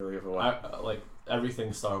for what? Like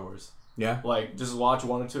everything Star Wars. Yeah. Like just watch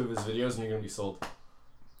 1 or 2 of his videos and you're gonna be sold.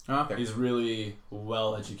 Oh, okay. He's really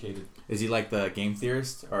well educated. Is he like the game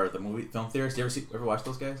theorist or the film theorist? You ever watch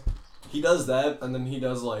those guys? He does that, and then he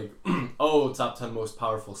does like, top 10 most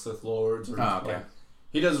powerful Sith Lords. Or, okay. Like,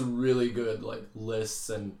 he does really good like lists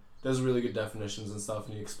and does really good definitions and stuff,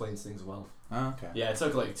 and he explains things well. Oh, okay. Yeah, it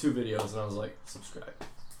took like 2 videos, and I was like, subscribe.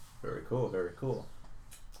 Very cool. Very cool.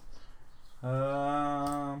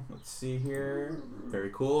 Let's see here. Very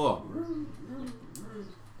cool.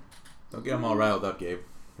 Don't get them all riled up, Gabe.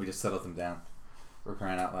 We just settled them down. We're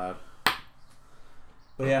crying out loud.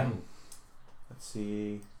 But yeah. Let's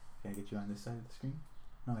see. Can I get you on this side of the screen?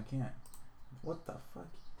 No, I can't. What the fuck?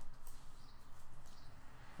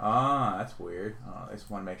 Ah, that's weird. Oh, I just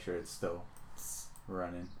want to make sure it's still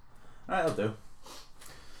running. Alright, that'll do.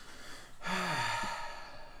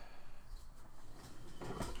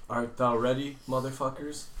 Art thou ready,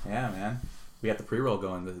 motherfuckers? Yeah, man. We got the pre-roll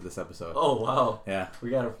going this episode. Oh, wow. Yeah.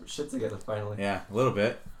 We got our shit together finally. Yeah, a little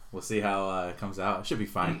bit. We'll see how it comes out. It should be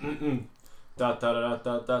fine. Da da da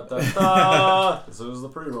da da da da. This was the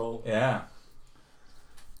pre-roll. Yeah.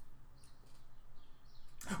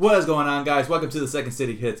 What is going on, guys? Welcome to the Second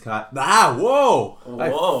City Kids whoa! I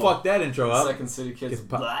fucked that intro up. Second City Kids.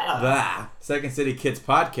 Second City Kids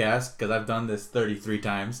podcast, because I've done this 33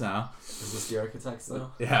 times now. Is this the Architects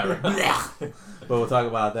though? Yeah, right. But we'll talk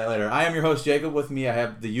about that later. I am your host, Jacob. With me, I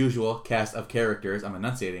have the usual cast of characters. I'm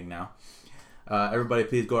enunciating now. Everybody,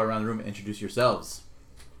 please go around the room and introduce yourselves.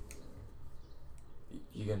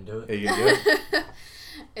 You gonna do it? Are you gonna do it?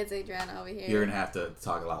 It's Adriana over here. You're gonna have to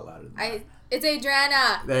talk a lot louder than that. It's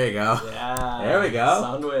Adriana. There you go. Yeah. There we go.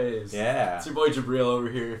 Soundwaves. Yeah. It's your boy Jabril over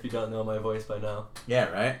here. If you don't know my voice by now, Yeah,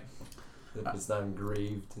 right. if it's not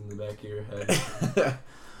engraved in the back of your head.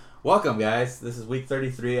 Welcome, guys. This is week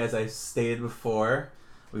 33, as I stated before.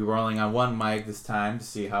 We were rolling on one mic this time to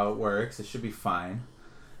see how it works. It should be fine.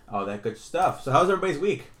 All that good stuff. So how's everybody's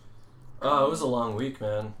week? It was a long week,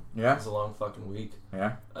 man. Yeah? It was a long fucking week.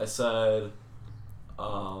 Yeah? I said,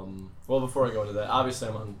 well, before I go into that, obviously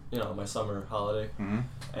I'm on, my summer holiday.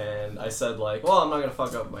 Mm-hmm. And I said, like, well, I'm not going to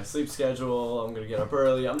fuck up my sleep schedule. I'm going to get up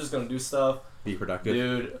early. I'm just going to do stuff. Be productive.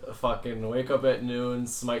 Dude, fucking wake up at noon,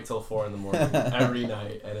 smite till 4 in the morning every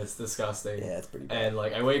night, and it's disgusting. Yeah, it's pretty bad. And,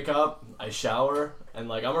 like, I wake up, I shower, and,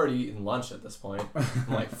 like, I'm already eating lunch at this point.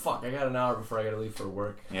 I'm like, fuck, I got an hour before I got to leave for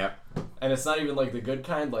work. Yep. And it's not even, like, the good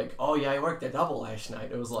kind, like, oh, yeah, I worked a double last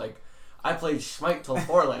night. It was like, I played Smite till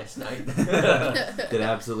 4 last night. Did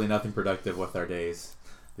absolutely nothing productive with our days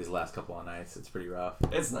these last couple of nights. It's pretty rough.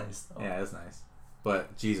 It's nice, though. Yeah, it's nice.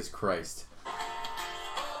 But, Jesus Christ.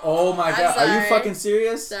 Oh my I'm god, are you sorry. fucking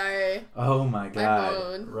serious? Sorry. Oh my My god.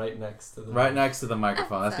 phone. Right next to the... Right next to the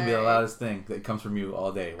microphone. That's gonna be the Sorry. loudest thing that comes from you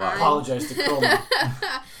all day. I Wow. apologize to Chroma.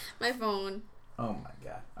 My phone. Oh my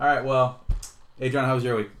god. Alright, well, Adrian, how was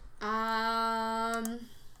your week?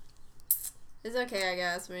 It's okay, I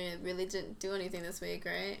guess. We really didn't do anything this week,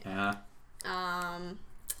 right? Yeah.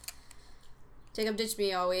 Jacob ditched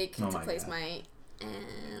me all week Oh to my play God. Smite.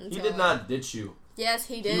 And He did not ditch you. Yes,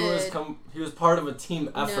 he did. He was part of a team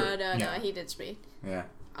effort. No, Yeah. he ditched me. Yeah.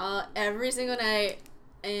 Every single night,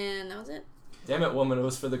 and that was it. Damn it, woman, it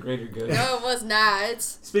was for the greater good. No, it was not.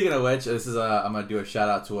 Speaking of which, this is I'm gonna do a shout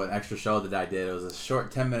out to an extra show that I did. It was a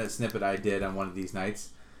short 10-minute snippet I did on one of these nights,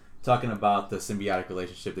 talking about the symbiotic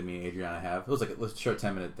relationship that me and Adriana have. It was like a short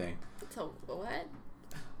 10-minute thing. So, what?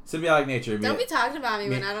 Symbiotic nature. Don't be talking about me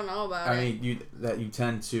when I don't know about it. you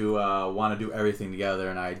tend to want to do everything together,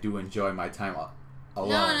 and I do enjoy my time alone.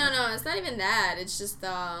 No. It's not even that. It's just,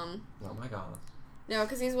 Oh my god. No,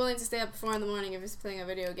 because he's willing to stay up 4 in the morning if he's playing a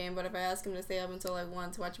video game, but if I ask him to stay up until,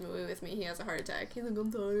 1 to watch a movie with me, he has a heart attack. He's like, I'm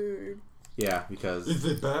tired. Yeah, because... Is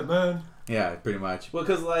it Batman? Yeah, pretty much. Well,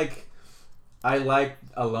 because, I like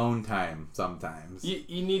alone time sometimes.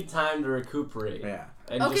 You need time to recuperate. Yeah.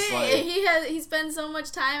 And Okay, he spends so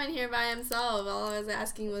much time in here by himself. All I was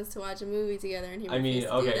asking was to watch a movie together, and he refused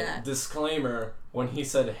to do that. Disclaimer, when he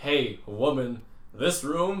said, hey, woman, this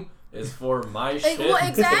room is for my shit. well,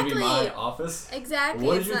 It's gonna exactly. be my office. Exactly.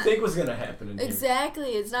 What did you think was going to happen in here?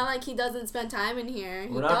 Exactly. It's not like he doesn't spend time in here.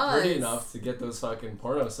 We're not pretty enough to get those fucking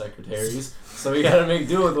porno secretaries, so we gotta make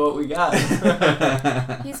do with what we got.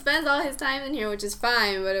 He spends all his time in here, which is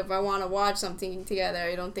fine, but if I want to watch something together,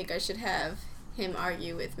 I don't think I should have him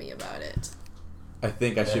argue with me about it. I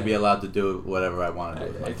think I should be allowed to do whatever I want to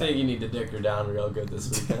do. I think you need to dick her down real good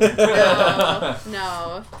this weekend.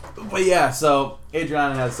 No. But yeah, so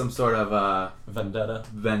Adriana has some sort of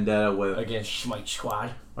vendetta with... Against Schmite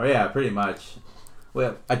Squad. Oh yeah, pretty much.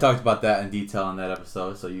 Well, I talked about that in detail in that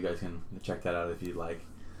episode, so you guys can check that out if you'd like.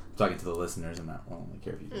 talking to the listeners, and I don't really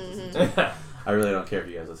care if you guys listen Mm-hmm. to it. I really don't care if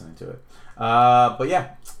you guys listening to it. But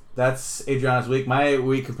yeah, that's Adriana's week. My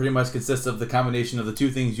week pretty much consists of the combination of the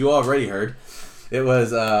two things you already heard. It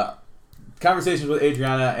was conversations with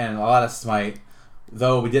Adriana and a lot of Smite,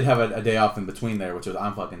 though we did have a day off in between there, which was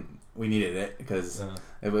we needed it because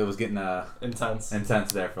it was getting intense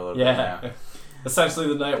there for a little bit. Yeah. Essentially,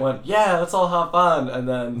 the night went, let's all hop on, and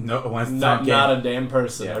then not a damn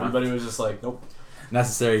person. Yeah, everybody was just like, nope.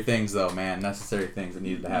 Necessary things, though, man. Necessary things that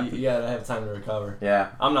needed to happen. You gotta have time to recover.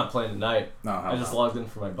 Yeah. I'm not playing tonight. No, I just logged in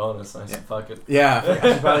for my bonus, and I said, fuck it. Yeah,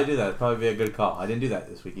 I should probably do that. It'd probably be a good call. I didn't do that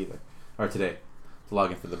this week either. Or today. To log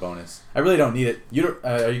in for the bonus. I really don't need it. You don't,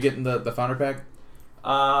 are you getting the founder pack?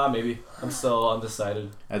 Maybe. I'm still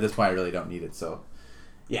undecided. At this point, I really don't need it, so...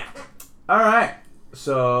 Yeah. Alright.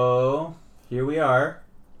 So, here we are.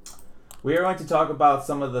 We are going to talk about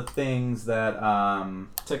some of the things that...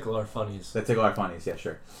 tickle our funnies. That tickle our funnies, yeah,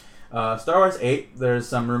 sure. Star Wars 8, there's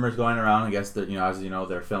some rumors going around. I guess, that as you know,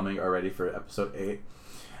 they're filming already for Episode 8.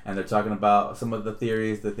 And they're talking about some of the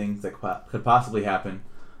theories, the things that could possibly happen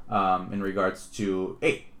in regards to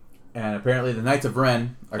 8. And apparently the Knights of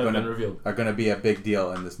Ren are going to be a big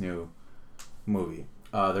deal in this new movie.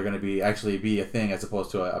 They're going to be a thing as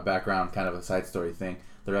opposed to a background kind of a side story thing.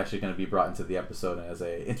 They're actually going to be brought into the episode as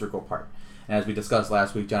an integral part. And as we discussed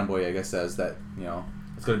last week, John Boyega says that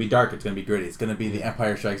it's going to be dark, it's going to be gritty, it's going to be the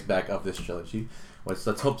Empire Strikes Back of this trilogy. Let's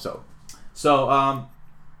hope so. So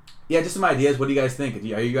just some ideas. What do you guys think?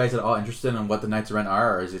 Are you guys at all interested in what the Knights of Ren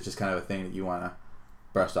are, or is it just kind of a thing that you want to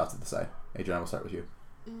brush off to the side? Adrian, we'll start with you.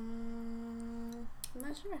 I'm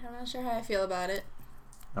not sure how I feel about it.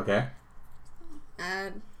 Okay.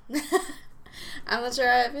 I'm not sure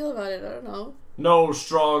how I feel about it. I don't know. No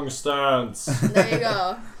strong stance. There you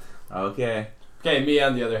go. Okay. Okay, me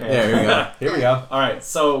on the other hand. There we go. Here we go. Alright,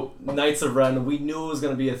 so Knights of Ren, we knew it was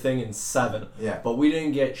going to be a thing in 7. Yeah. But we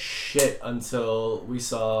didn't get shit until we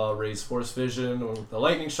saw Rey's Force Vision with the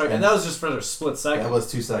lightning strike. And that was just for a split second. That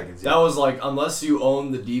was 2 seconds. Yeah. That was like, unless you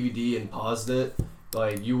owned the DVD and paused it,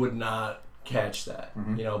 like, you would not catch that.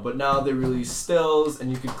 Mm-hmm. But now they release stills, and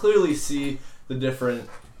you can clearly see the different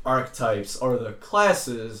archetypes or the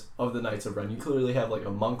classes of the Knights of Ren. You clearly have like a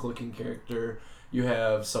monk-looking character. You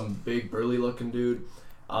have some big burly-looking dude.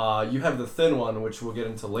 You have the thin one, which we'll get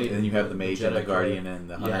into later. And then you have the mage and the guardian and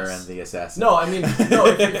the hunter Yes. and the assassin. No, I mean,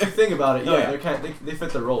 if you think about it, Oh, yeah. they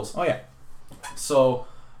fit their roles. Oh yeah. So,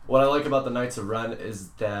 what I like about the Knights of Ren is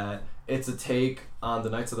that it's a take on the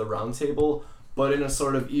Knights of the Round Table, but in a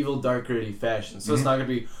sort of evil, dark, gritty fashion. So it's not going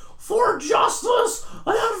to be, for justice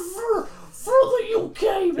and for the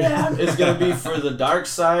UK, man. It's going to be for the dark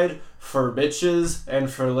side, for bitches, and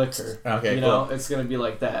for liquor. Okay, you know, it's going to be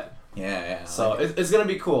like that. Yeah. So it's going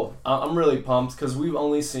to be cool. I'm really pumped because we've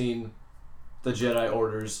only seen the Jedi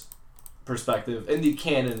Order's perspective in the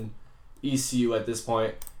canon ECU at this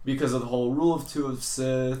point because of the whole rule of 2 of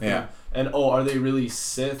Sith. Yeah. And are they really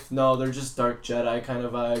Sith? No, they're just dark Jedi kind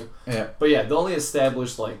of vibe. Yeah. But yeah, the only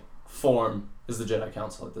established like form is the Jedi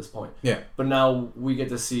Council at this point. Yeah. But now we get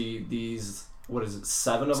to see these, what is it,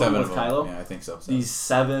 7 of them with Kylo? Yeah, I think so. These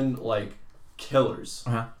 7 like killers.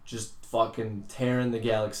 Uh-huh. Just fucking tearing the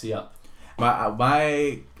galaxy up.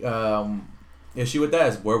 My issue with that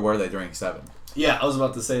is where were they during 7? Yeah, I was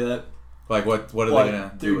about to say that. Like what are they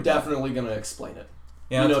gonna do? They're definitely gonna explain it.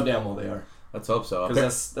 Yeah, you know damn well they are. Let's hope so.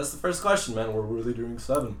 Because that's the first question, man. Where were they during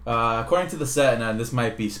 7? According to the set, and this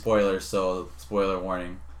might be spoilers, so spoiler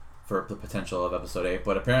warning for the potential of Episode 8.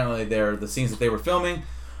 But apparently, the scenes that they were filming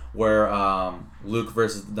were Luke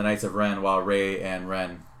versus the Knights of Ren, while Rey and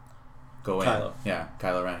Ren go in.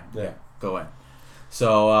 Kylo Ren. Yeah, go in.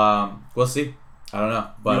 So we'll see. I don't know,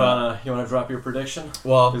 but you wanna drop your prediction?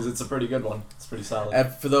 Well, because it's a pretty good one. It's pretty solid.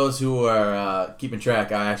 For those who are keeping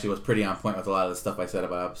track, I actually was pretty on point with a lot of the stuff I said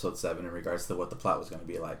about Episode 7 in regards to what the plot was going to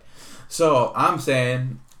be like. So I'm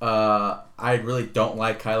saying I really don't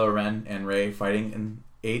like Kylo Ren and Rey fighting in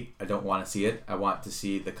 8. I don't want to see it. I want to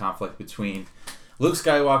see the conflict between Luke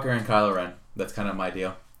Skywalker and Kylo Ren. That's kind of my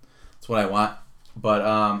deal. That's what I want. But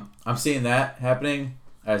I'm seeing that happening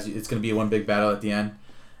as it's going to be one big battle at the end.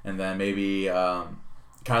 And then maybe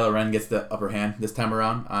Kylo Ren gets the upper hand this time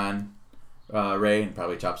around on Rey and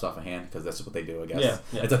probably chops off a hand because that's what they do, I guess.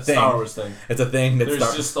 Yeah. It's a thing. Star Wars thing. It's a thing. There's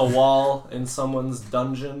just a wall in someone's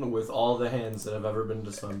dungeon with all the hands that have ever been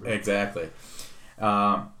dismembered. Exactly.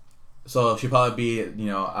 So she'll probably be,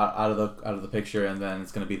 out of the picture, and then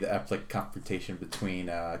it's going to be the epic confrontation between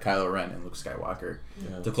Kylo Ren and Luke Skywalker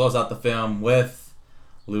to close out the film with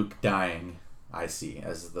Luke dying. I see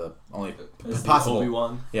as the only possible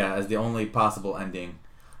Obi-Wan. Yeah, as the only possible ending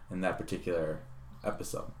in that particular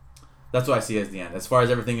episode. That's what I see as the end. As far as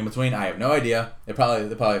everything in between, I have no idea. They'll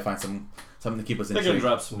probably find something to keep us They're gonna intrigued.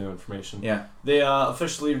 drop some new information. Yeah. They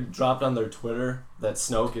officially dropped on their Twitter that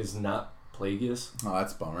Snoke is not Plagueis. Oh,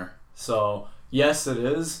 that's a bummer. So yes, it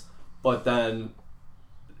is, but then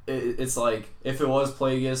it's like if it was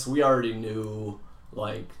Plagueis, we already knew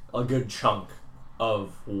like a good chunk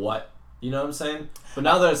of what, you know what I'm saying. But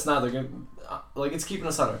now that it's not, they're gonna like it's keeping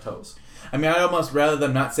us on our toes. I mean, I'd almost rather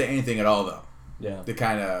them not say anything at all, though, Yeah. to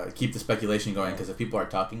kind of keep the speculation going. Because if people are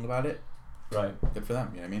talking about it, Right. good for them.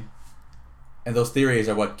 You know what I mean? And those theories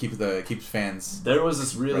are what keeps fans. There was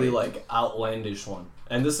this really Right. like outlandish one,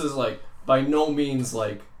 and this is like by no means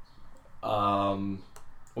like,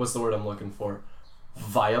 what's the word I'm looking for?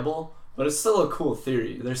 Viable, but it's still a cool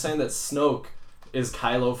theory. They're saying that Snoke is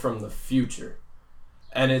Kylo from the future,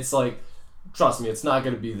 and it's like, trust me, it's not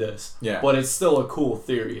gonna be this. Yeah. But it's still a cool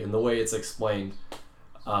theory in the way it's explained.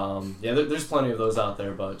 There's plenty of those out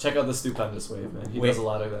there, but check out the Stupendous Wave, man. He does a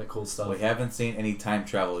lot of that cool stuff. We haven't seen any time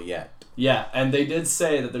travel yet. Yeah, and they did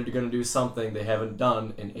say that they're going to do something they haven't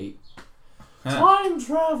done in 8. Huh. Time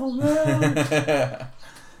travel, man!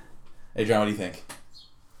 Hey, John, what do you think?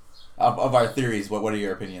 Of our theories, what are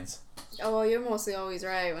your opinions? Oh, well, you're mostly always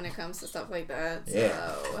right when it comes to stuff like that.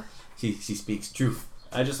 Yeah. So. She speaks truth.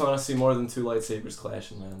 I just want to see more than 2 lightsabers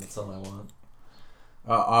clashing, man. That's all I want.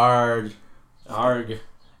 Arg.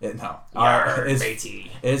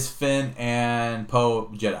 Is Finn and Poe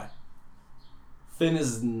Jedi? Finn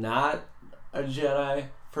is not a Jedi,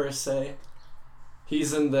 per se.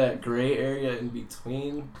 He's in that gray area in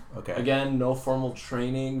between. Okay. Again, no formal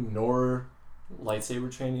training, nor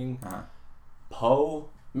lightsaber training. Uh-huh. Poe,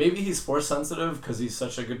 maybe he's force sensitive because he's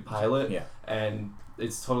such a good pilot. Yeah. And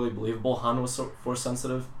it's totally believable. Han was force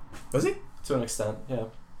sensitive. Was he? To an extent, yeah.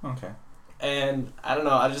 Okay. And I don't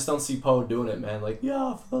know, I just don't see Poe doing it, man. Like,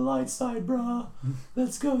 yeah, for the light side, bruh.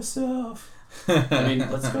 Let's go surf. I mean,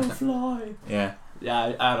 let's go fly. Yeah.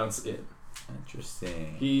 Yeah, I don't see it.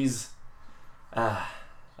 Interesting. He's, I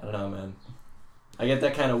don't know, man. I get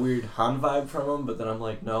that kind of weird Han vibe from him, but then I'm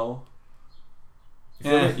like, no.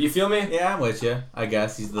 You feel me? Yeah, I'm with you. I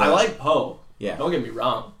guess he's the. I like Poe. Yeah. Don't get me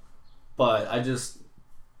wrong. But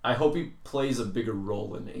I hope he plays a bigger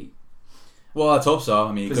role in 8. Well, let's hope so.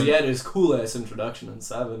 I mean, Because he had his cool ass introduction in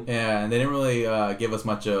 7. Yeah, and they didn't really give us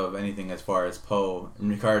much of anything as far as Poe in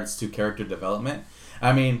regards to character development.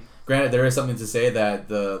 I mean, granted, there is something to say that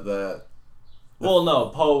the Well, no,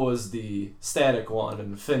 Poe was the static one,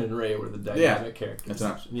 and Finn and Rey were the dynamic characters. That's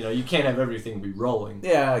not, You know, you can't have everything be rolling.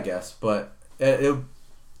 yeah, I guess, but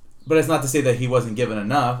but it's not to say that he wasn't given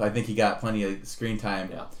enough. I think he got plenty of screen time.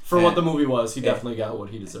 Yeah, for what the movie was, he definitely got what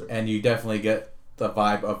he deserved. And you definitely get the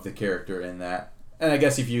vibe of the character in that. And I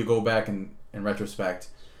guess if you go back in retrospect,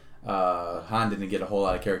 Han didn't get a whole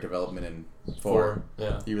lot of character development in 4.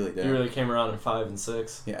 Yeah, He really did. he really came around in 5 and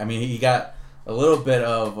 6. Yeah, I mean, he got a little bit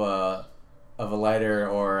of a lighter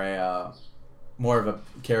or a more of a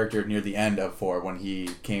character near the end of 4 when he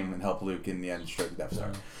came and helped Luke in the end destroy the Death Star.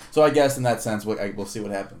 Yeah. So I guess in that sense, we'll see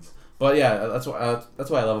what happens. But yeah, that's what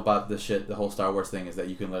I love about this shit. The whole Star Wars thing is that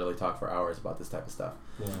you can literally talk for hours about this type of stuff.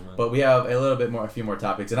 Yeah, man. But we have a few more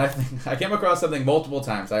topics, and I think I came across something multiple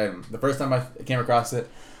times. The first time I came across it,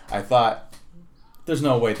 I thought, "There's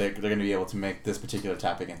no way they're going to be able to make this particular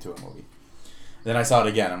topic into a movie." Then I saw it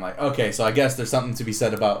again. I'm like, okay, so I guess there's something to be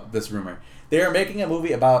said about this rumor. They are making a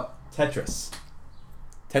movie about Tetris.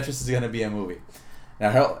 Tetris is going to be a movie.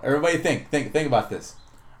 Now, everybody think about this.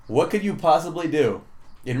 What could you possibly do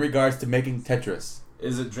in regards to making Tetris?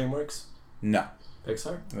 Is it DreamWorks? No.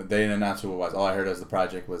 Pixar? They didn't announce who it was. All I heard was the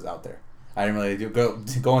project was out there. I didn't really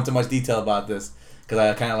go into much detail about this because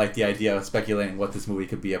I kind of like the idea of speculating what this movie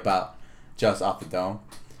could be about just off the dome.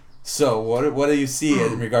 So what do you see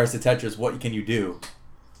in regards to Tetris? What can you do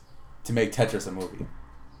to make Tetris a movie?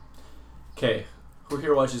 Okay, who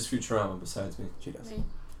here watches Futurama besides me? She does. Me.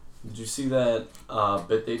 Did you see that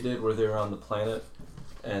bit they did where they were on the planet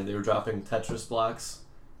and they were dropping Tetris blocks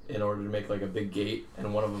in order to make like a big gate,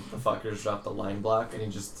 and one of the fuckers dropped a line block and he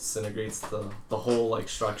just disintegrates the whole like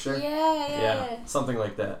structure? Yeah. Something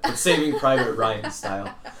like that. But Saving Private Ryan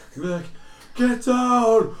style. You'd be like, get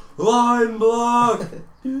down, line block.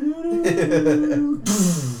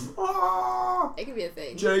 Ah! It could be a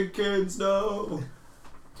thing. Jenkins, no.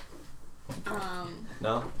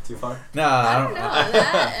 No, too far. No, I don't know.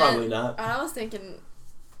 That, Probably not. I was thinking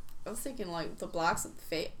like the blocks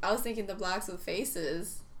with I was thinking the blocks with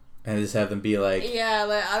faces. And just have them be like. Yeah,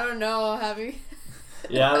 like I don't know, having.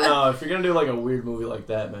 Yeah, I don't know. If you're gonna do like a weird movie like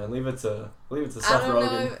that, man, leave it to Seth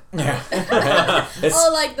Rogen. Yeah.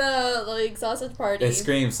 Like the Sausage Party. It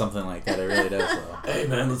screams something like that. It really does. Though. Hey,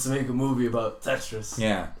 man, let's make a movie about Tetris.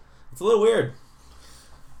 Yeah. It's a little weird.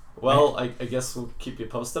 Well, I guess we'll keep you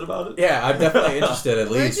posted about it. Yeah, I'm definitely interested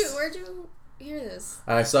at least. Where'd you hear this?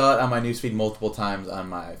 I saw it on my newsfeed multiple times on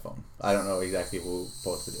my iPhone. I don't know exactly who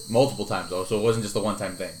posted it. Multiple times though, so it wasn't just a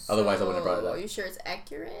one-time thing. Otherwise, I wouldn't have brought it Are up. you sure it's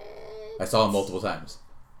accurate? I saw it multiple times.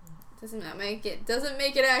 Doesn't make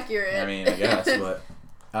it accurate. I mean, I guess, but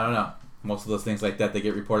I don't know. Most of those things like that, they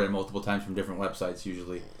get reported multiple times from different websites.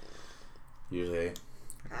 Usually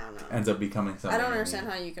I don't know. ends up becoming something. I don't understand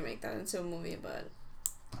how you can make that into a movie, but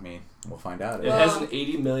I mean, we'll find out. It has an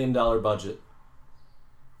 $80 million budget,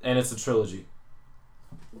 and it's a trilogy.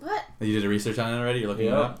 what? You did the research on it already? You're looking it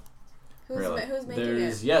Yeah. up? Really? Who's making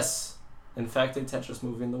There's it? yes, in fact, a Tetris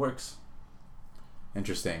movie in the works.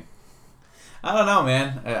 Interesting. I don't know,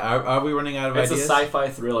 man. Are we running out of It's ideas? a sci-fi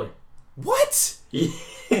thriller. What?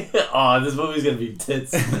 Oh, this movie's gonna be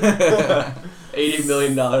tits. $80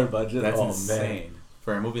 million budget. That's oh insane. man.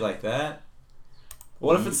 For a movie like that?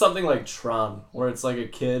 What if it's something like Tron, where it's like a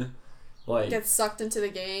kid, like Gets sucked into the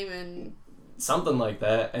game and something like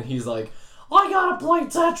that, and he's like, I gotta play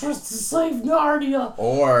Tetris to save Narnia.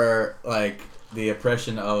 Or, like, the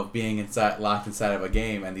oppression of being locked inside of a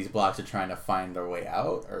game and these blocks are trying to find their way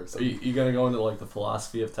out or Are something. you gonna go into like the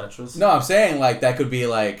philosophy of Tetris? No, I'm saying, like, that could be,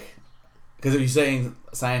 like... Because if you're saying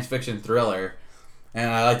science fiction thriller, and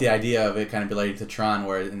I like the idea of it kind of relating to Tron,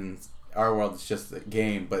 where in our world it's just a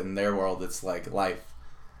game, but in their world it's, like, life.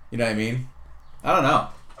 You know what I mean? I don't know.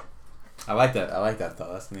 I like that. I like that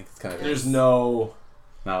thought. I think it's kind of... There's no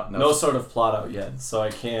No sort of plot out yet, so I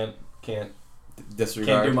can't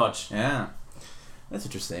disregard. do much. Yeah. That's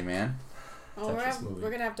interesting, man. Tetris movie.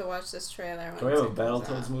 we're gonna have to watch this trailer. Can we have a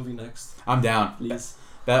Battletoads movie next, I'm down. please?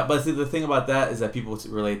 But see, the thing about that is that people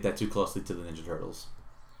relate that too closely to the Ninja Turtles.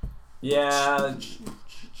 Yeah,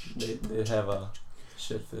 they have a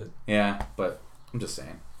shit fit. Yeah, but I'm just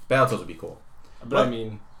saying. Battletoads would be cool. But What? I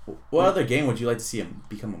mean, What other game would you like to see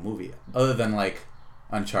become a movie? Other than, like,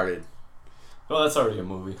 Uncharted. well, that's already a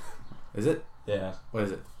movie. Is it? Yeah, What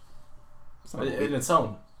is it? It's not a movie. in its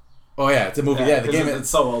own. Oh, yeah, it's a movie. Yeah, the 'cause game it's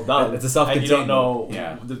so well done. it's a and self-contained. you don't know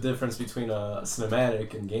Yeah. the difference between a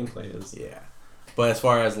cinematic and gameplay is. Yeah. But as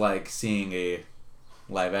far as, like, seeing a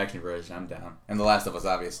live-action version, I'm down. And The Last of Us,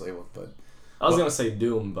 obviously. But I was gonna say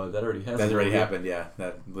Doom, but that already has. that's a already movie. happened, yeah.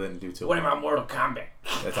 That didn't do too What well. about Mortal Kombat?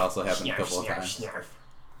 That's also happened a couple of times.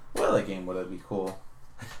 What other game would be cool?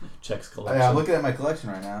 Checks collection. Yeah, I'm looking at my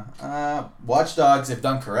collection right now. Watch Dogs, if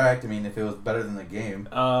done correct. I mean, if it was better than the game.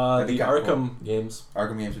 The be kinda Arkham games.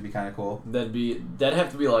 Arkham games would be kind of cool. That'd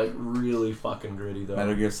have to be like really fucking gritty though.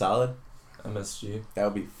 Metal Gear Solid? MSG. That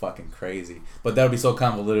would be fucking crazy. But that would be so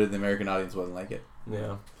convoluted the American audience wouldn't like it.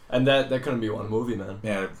 Yeah, and that couldn't be one movie, man.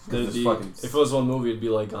 Yeah, If it was one movie, it'd be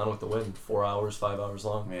like Gone with the Wind, 4 hours, 5 hours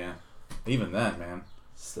long. Yeah. Even then, man.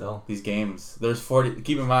 Still. These games, there's 40...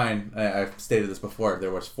 Keep in mind, I've stated this before,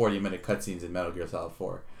 there was 40-minute cutscenes in Metal Gear Solid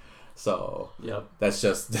 4. So, Yep. that's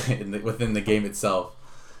just within the game itself.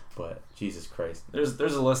 But, Jesus Christ. There's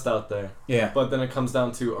a list out there, Yeah. but then it comes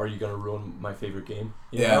down to, are you gonna ruin my favorite game?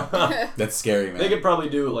 You Yeah. know? That's scary, man. They could probably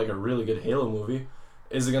do like a really good Halo movie.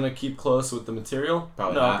 Is it gonna keep close with the material?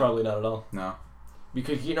 Probably no, not. probably not at all. No.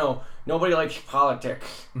 Because nobody likes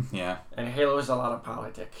politics, Yeah. and Halo is a lot of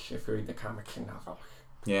politics if you read the comic novel.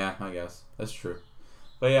 Yeah, I guess. That's true.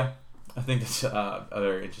 But yeah, I think that's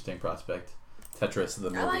other interesting prospect. Tetris, the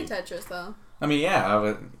movie. I like Tetris though. I mean, yeah, I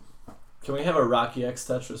would... Can we have a Rocky X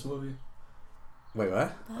Tetris movie? Wait,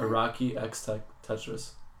 what? A Rocky X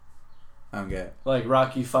Tetris. I don't get it. Like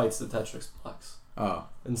Rocky fights the Tetris blocks Oh,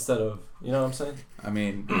 instead of, you know what I'm saying? I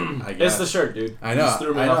mean, I guess. It's the shirt, dude. I You know. just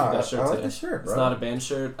threw me I off know. with that shirt I like today. the shirt, bro. It's not a band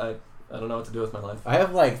shirt. I don't know what to do with my life. I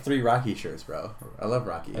have like 3 Rocky shirts, bro. I love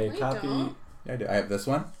Rocky. Hey, No, you copy. don't. Yeah, I do. I have this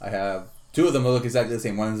one. I have 2 of them that look exactly the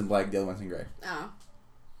same. One is in black, the other one's in gray. Oh.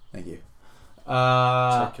 Thank you.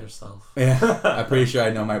 Check yourself. Yeah, I'm pretty sure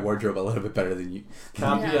I know my wardrobe a little bit better than you.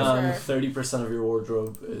 Copy Yeah, on sure. 30% of your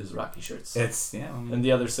wardrobe is Rocky shirts. It's yeah. I mean, And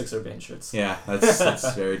the other 6 are band shirts. yeah,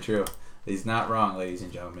 that's very true. He's not wrong, ladies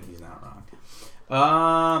and gentlemen. He's not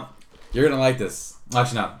wrong. You're gonna like this.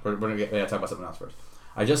 Actually, no. We're gonna talk about something else first.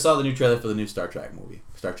 I just saw the new trailer for the new Star Trek movie,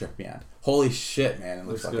 Star Trek Beyond. Holy shit, man! It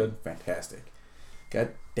looks Looks fucking good. fantastic. God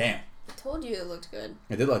damn, I told you it looked good.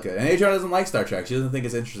 it did look good. And Adriana doesn't like Star Trek. She doesn't think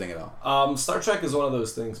it's interesting at all. Star Trek is one of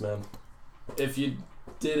those things, man. If you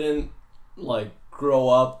didn't like grow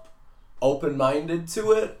up open-minded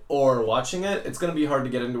to it or watching it, it's gonna be hard to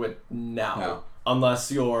get into it now, No.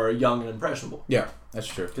 unless you're young and impressionable. Yeah, that's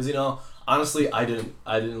true. Because honestly, I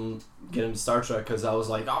didn't get into Star Trek because I was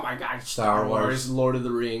like, oh my god, Star Wars, Lord of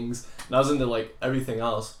the Rings, and I was into like everything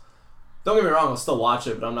else. Don't get me wrong, I'll still watch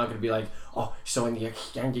it, but I'm not gonna be like, oh, so in the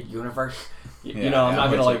extended universe, you know, I'm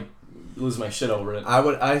not gonna like lose my shit over it. I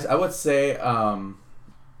would say I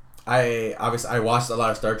watched a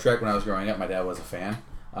lot of Star Trek when I was growing up. My dad was a fan,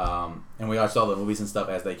 and we watched all the movies and stuff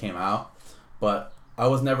as they came out. But I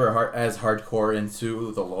was never as hardcore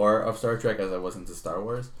into the lore of Star Trek as I was into Star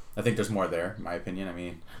Wars. I think there's more there, in my opinion. I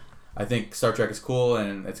mean, I think Star Trek is cool,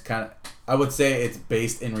 and it's kind of, I would say it's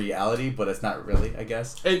based in reality, but it's not really, I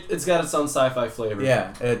guess. It's got its own sci-fi flavor.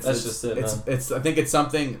 Yeah, that's just it. It's I think it's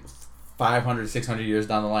something 500, 600 years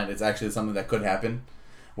down the line. It's actually something that could happen,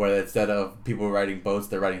 where instead of people riding boats,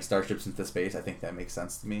 they're riding starships into space. I think that makes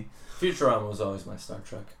sense to me. Futurama was always my Star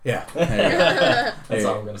Trek. Yeah, there you go. That's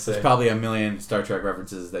all I'm gonna say. There's probably a million Star Trek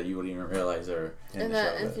references that you wouldn't even realize are in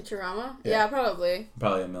the show. In Futurama? Yeah. Yeah, probably.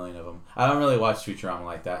 Probably a million of them. I don't really watch Futurama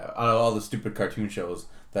like that. Out of all the stupid cartoon shows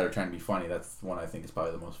that are trying to be funny, that's one I think is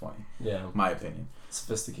probably the most funny. Yeah. My opinion.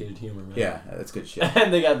 Sophisticated humor, man. Yeah, that's good shit.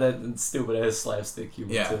 And they got that stupid ass slapstick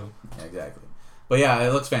humor too. Yeah, exactly. But yeah,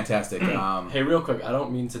 it looks fantastic. Hey, real quick, I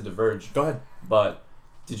don't mean to diverge. Go ahead. But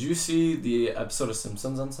did you see the episode of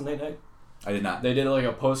Simpsons on Sunday night? I did not. They did like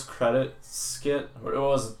a post-credit skit. Or it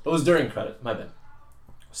was during credit. My bad.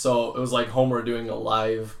 So it was like Homer doing a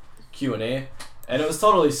live Q&A, and it was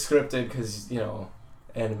totally scripted because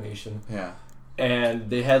animation. Yeah. And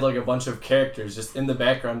they had like a bunch of characters just in the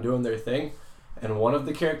background doing their thing. And one of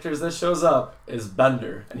the characters that shows up is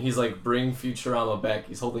Bender, and he's like, "Bring Futurama back."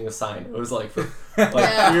 He's holding a sign. It was like for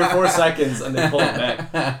 3 or 4 seconds, and they pull it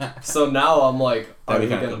back. So now I'm like, are they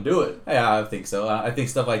gonna do it? Yeah, I think so. I think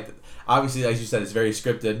stuff like, obviously, as you said, it's very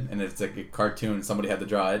scripted, and it's like a cartoon. Somebody had to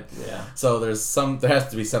draw it. Yeah. So there has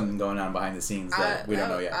to be something going on behind the scenes that we don't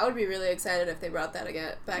know yet. I would be really excited if they brought that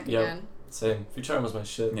back again. Same. Futurama's my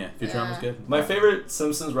shit. Yeah, Futurama's good. My favorite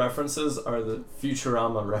Simpsons references are the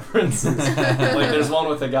Futurama references. Like, there's one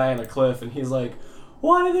with a guy on a cliff, and he's like,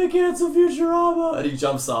 "Why did they cancel Futurama?" And he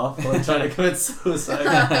jumps off, like, trying to commit suicide.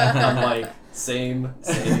 I'm like, same.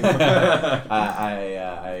 I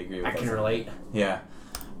agree with that. I can relate. Yeah.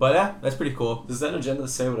 But yeah, that's pretty cool. Does that agenda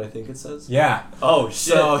say what I think it says? Yeah. Oh,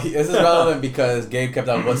 shit. So this is relevant because Gabe kept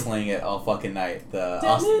on whistling it all fucking night. The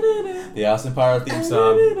Austin Powers theme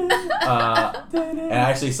song. And I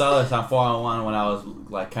actually saw this on 411 when I was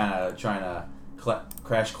like kind of trying to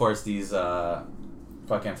crash course these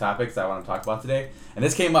fucking topics that I want to talk about today. And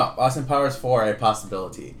this came up. Austin Powers 4, a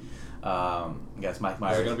possibility. I guess Mike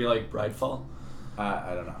Myers. Is it going to be like Bridefall?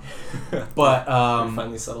 I don't know. But it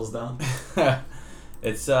finally settles down.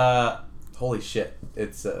 It's holy shit.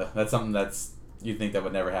 It's that's something that's you'd think that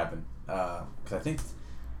would never happen. Because I think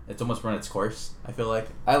it's almost run its course. I feel like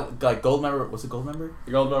Goldmember. Was it Goldmember?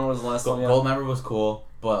 Goldmember was the last one. Yeah. Goldmember was cool,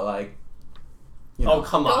 but like. Oh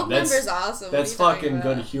come on! Goldmember's awesome. That's fucking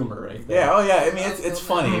good humor, right there. Yeah. Oh yeah. I mean, it's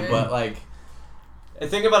funny, but like. And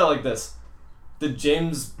think about it like this: did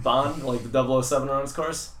James Bond like the 007 run its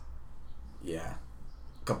course? Yeah,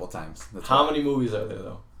 a couple times. How many movies are there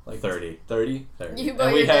though? Like 30. 30?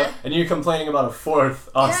 And you're complaining about a 4th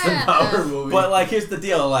Austin Powers movie. But like, here's the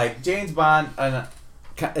deal: like James Bond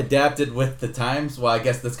adapted with the times. Well, I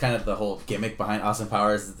guess that's kind of the whole gimmick behind Austin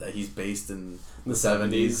Powers. Is that he's based in the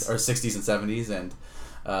 70s or 60s and 70s, and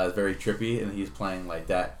it's very trippy. And he's playing like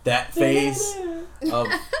that phase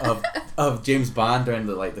of James Bond during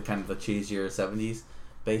the kind of the cheesier 70s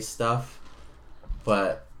based stuff.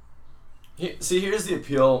 But see, here's the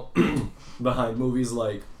appeal behind movies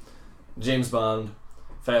like James Bond,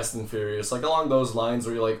 Fast and Furious, like along those lines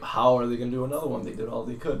where you're like, how are they going to do another one? They did all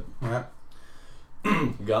they could. Yeah.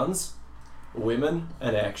 Guns, women,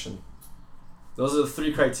 and action. Those are the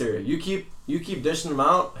 3 criteria. You keep dishing them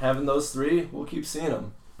out, having those 3, we'll keep seeing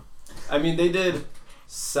them. I mean, they did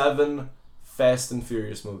 7 Fast and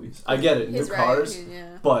Furious movies. I get it, new cars,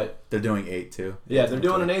 but they're doing 8 too. Yeah, they're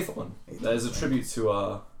doing an 8th one. That is a tribute to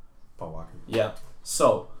Paul Walker. Yeah.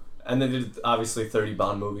 So, and they did obviously 30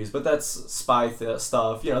 Bond movies, but that's spy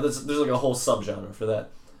stuff. There's like a whole subgenre for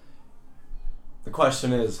that. The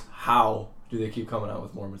question is, how do they keep coming out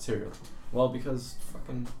with more material? Well, because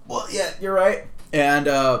fucking. Well, yeah, you're right. And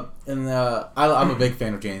I'm a big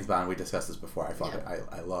fan of James Bond. We discussed this before.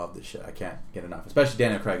 I love this shit. I can't get enough. Especially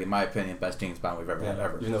Daniel Craig, in my opinion, best James Bond we've ever had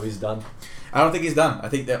ever. Even though he's done. I don't think he's done. I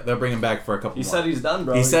think they'll bring him back for a couple more. He said he's done,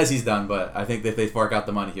 bro. He says he's done, but I think if they fork out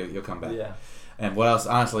the money, he'll come back. Yeah. And what else?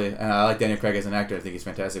 Honestly, and I like Daniel Craig as an actor. I think he's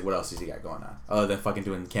fantastic. What else has he got going on? Other than fucking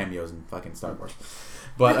doing cameos in fucking Star Wars.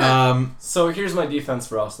 But, So here's my defense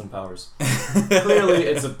for Austin Powers. Clearly,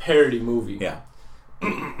 it's a parody movie. Yeah.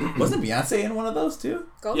 Wasn't Beyonce in one of those too?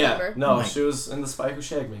 Goldmember. Yeah. No, she was in The Spy Who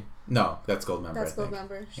Shagged Me. No, that's Goldmember. That's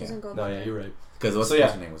Goldmember. She's in Goldmember. No, yeah, you're right. Because what's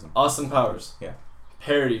her name was in? Austin Powers. Yeah.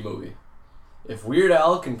 Parody movie. if Weird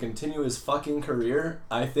Al can continue his fucking career,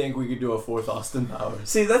 I think we could do a fourth Austin Powers.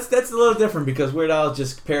 See, that's a little different because Weird Al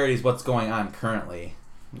just parodies what's going on currently.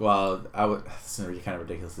 Well, it's kind of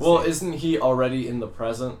ridiculous. To say. Isn't he already in the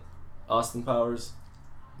present, Austin Powers?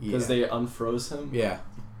 Because they unfroze him. Yeah.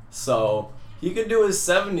 So he could do his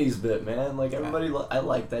 70s bit, man. Like everybody, I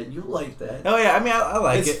like that. You like that? Oh yeah, I mean I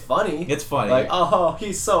like it. It's funny. It's funny. Like, oh,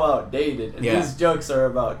 he's so outdated, and these jokes are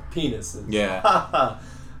about penises. Yeah.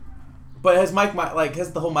 But has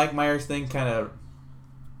has the whole Mike Myers thing kind of,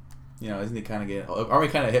 isn't he kind of getting? Are we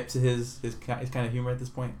kind of hip to his kind of humor at this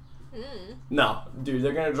point? No, dude,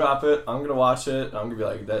 they're gonna drop it. I'm gonna watch it. I'm gonna be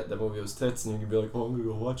like, that movie was tits, and you can be like, oh, I'm gonna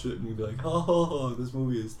go watch it, and you can be like, oh, this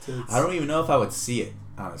movie is tits. I don't even know if I would see it,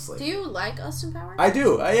 honestly. Do you like Austin Powers? I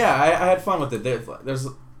do. I had fun with it. There's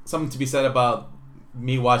something to be said about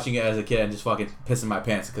me watching it as a kid and just fucking pissing my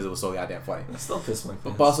pants because it was so goddamn funny. I still piss my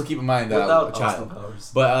pants. But also keep in mind that I was a child.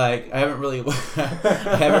 But I haven't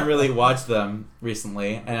really watched them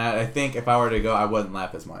recently, and I think if I were to go, I wouldn't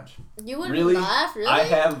laugh as much. You wouldn't laugh, really? I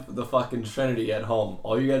have the fucking Trinity at home.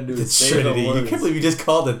 All you gotta do is say Trinity. the words. You can't believe you just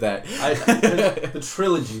called it that. The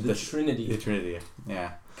trilogy, the Trinity. The Trinity.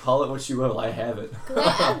 Yeah. Call it what you will. I have it.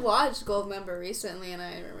 I watched Goldmember recently, and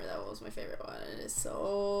I remember that was my favorite one. It is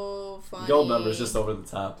so funny. Goldmember's just over the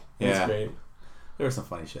top. Yeah. It's great. There was some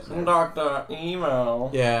funny shit in there. Dr. Emo.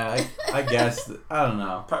 Yeah, I guess. I don't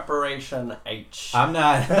know. Preparation H. I'm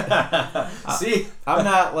not. See? I'm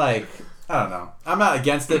not like. I don't know. I'm not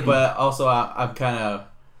against it, but also I'm kind of.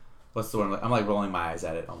 What's the word? I'm like rolling my eyes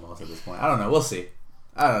at it almost at this point. I don't know. We'll see.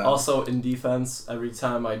 I don't know. Also, in defense, every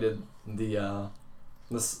time I did the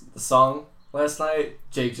song last night,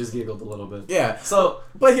 Jake just giggled a little bit. Yeah. So,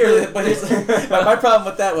 but here's my problem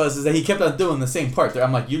with that is that he kept on doing the same part.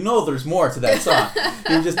 I'm like, there's more to that song.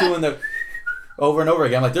 He was just doing the over and over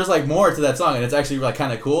again. I'm like, there's like more to that song, and it's actually like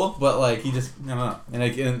kind of cool. But like he just, I don't know,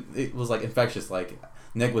 and it was like infectious. Like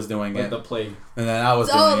Nick was doing like it, the plague, and then I was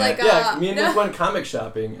doing it. Yeah, me and Nick went comic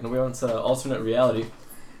shopping, and we went to alternate reality,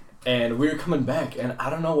 and we were coming back, and I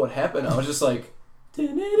don't know what happened. I was just like.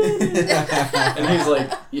 And he's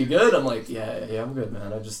like, "You good?" I'm like, "Yeah, I'm good,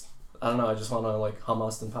 man. I don't know. I just want to like hum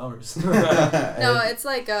Austin Powers." No, it's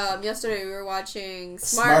like yesterday we were watching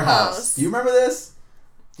Smart House. Do you remember this?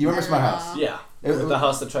 Do you remember Smart House? Yeah, it was the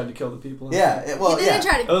house that tried to kill the people. Yeah, it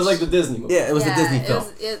was like the Disney movie. Yeah, it was the Disney film.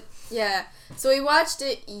 Yeah, so we watched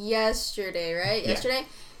it yesterday, right? Yeah. Yesterday,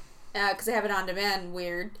 because I have it on demand.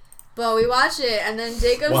 Weird. But we watched it, and then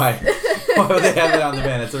Jacob. Why? Why would they have it on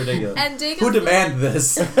demand? It's ridiculous. And Jacob. Who demanded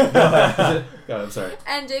this? Go ahead, I'm sorry.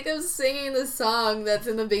 And Jacob's singing the song that's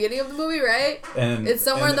in the beginning of the movie, right? And it's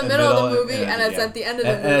somewhere in the middle of the movie, and it's at the end of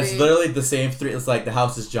the movie. And it's literally the same three. It's like the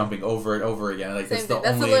house is jumping over and over again. Like that's the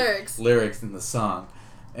only lyrics. Lyrics in the song,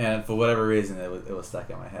 and for whatever reason, it was stuck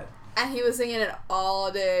in my head. And he was singing it all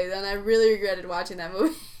day. Then I really regretted watching that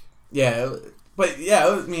movie. Yeah, but yeah,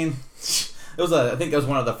 I mean. I think it was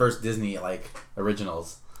one of the first Disney like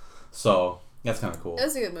originals, so that's kind of cool. It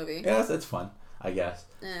was a good movie. Yeah, it's fun, I guess.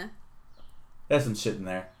 Yeah. There's some shit in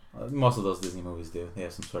there. Most of those Disney movies do. They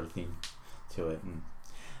have some sort of theme to it, and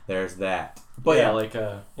there's that. But yeah, like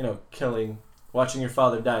watching your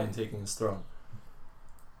father die and taking his throne.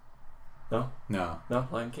 No,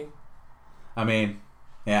 Lion King. I mean,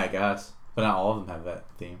 yeah, I guess, but not all of them have that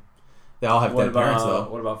theme. They all have dead parents though.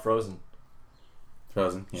 What about Frozen?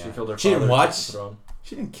 Frozen, yeah. She killed her father. She didn't watch. The throne.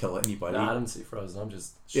 She didn't kill anybody. Nah, I didn't see Frozen. I'm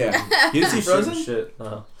just shooting. Yeah. You didn't see Frozen? Shit.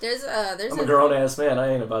 No. There's I'm a grown ass man.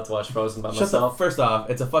 I ain't about to watch Frozen by myself. First off,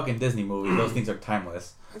 it's a fucking Disney movie. Those things are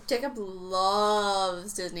timeless. Jacob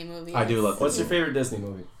loves Disney movies. I do love. What's your favorite Disney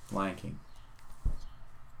movie? Lion King.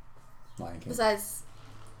 Besides,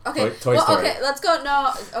 okay, Toy Story. Okay, let's go.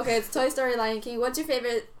 No, okay, it's Toy Story, Lion King. What's your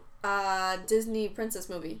favorite Disney princess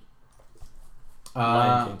movie?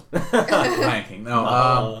 Lion King. Lion King.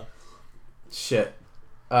 No. Shit.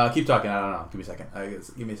 Keep talking. I don't know. Give me a second.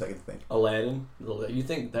 Give me a second to think. Aladdin. You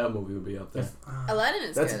think that movie would be up there? Aladdin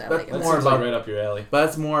is good. I like it. That's more about right up your alley. But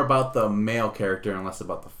that's more about the male character and less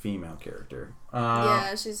about the female character.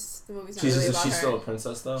 Yeah, the movie's not really about she's her. Still a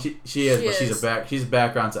princess though. She is, but she's a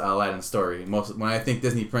background to Aladdin's story. When I think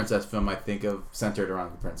Disney princess film, I think of centered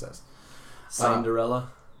around the princess.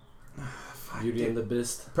 Cinderella. Beauty and the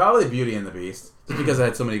Beast. Probably Beauty and the Beast, just because it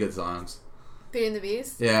had so many good songs. Beauty and the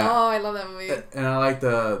Beast? Yeah. Oh, I love that movie. And I like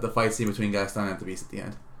the fight scene between Gaston and the Beast at the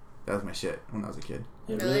end. That was my shit when I was a kid.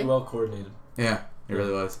 Yeah, really well coordinated. Yeah, it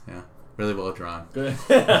really was. Yeah, really well drawn. Good.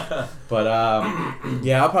 But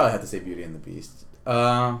yeah, I'll probably have to say Beauty and the Beast.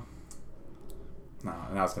 No,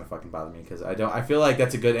 now it's gonna fucking bother me because I feel like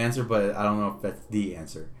that's a good answer, but I don't know if that's the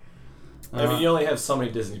answer. I mean, you only have so many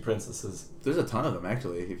Disney princesses. There's a ton of them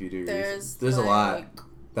actually. If you do your There's research. There's a lot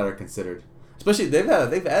that are considered. Especially they've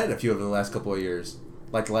added a few over the last couple of years.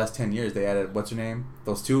 Like the last 10 years, they added what's her name?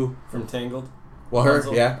 Those two From Tangled? Well,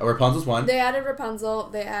 Rapunzel? Rapunzel's one. They added Rapunzel.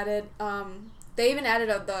 They added they even added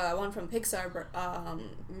the one from Pixar,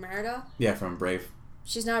 Merida. Yeah, from Brave.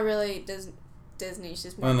 She's not really Disney.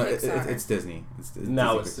 She's more No, Pixar. it's Disney.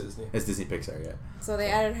 Now Disney. it's Disney. It's Disney Pixar, yeah. So they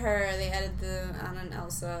added her. They added the Anna and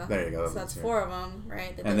Elsa. There you go. So that's 4 of them,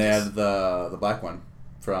 right? And they added the black one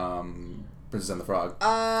from Princess and the Frog.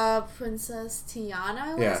 Princess Tiana, I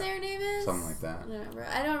want Yeah, to say her name is. something like that. Whatever.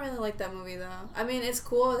 I don't really like that movie though. I mean, it's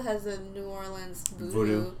cool. It has the New Orleans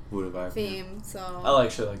Voodoo vibe. theme. So I like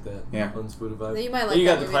shit like that. Yeah. One's Voodoo vibe. Then you might like Then you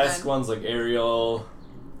that got the movie classic then. ones like Ariel,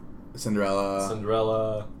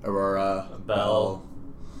 Cinderella, Aurora, Belle,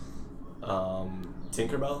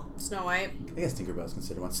 Tinkerbell. Snow White. I guess Tinkerbell's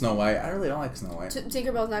considered one. Snow White. I really don't like Snow White.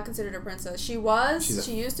 Tinkerbell's not considered a princess. She was.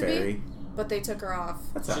 She used to fairy. be, but they took her off.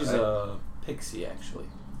 That's She's alright. a pixie, actually.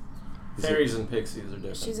 Is Fairies and pixies are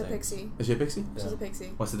different. She's a things. pixie. Is she a pixie? Yeah. She's a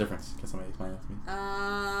pixie. What's the difference? Can somebody explain that to me?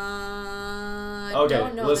 I Okay,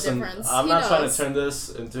 don't know listen. the difference. I'm He not trying to knows. turn this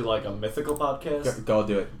into like a mythical podcast. Go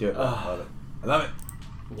do it. Do it. I love it. I love it.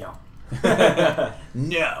 No.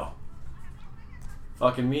 No.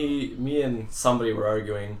 Fucking me and somebody were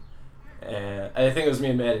arguing, and I think it was me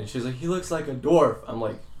and Maddie. And she was like, "He looks like a dwarf." I'm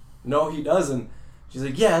like, "No, he doesn't." She's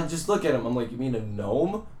like, "Yeah, just look at him." I'm like, "You mean a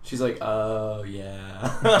gnome?" She's like, "Oh yeah."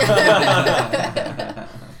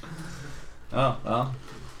 Oh, well.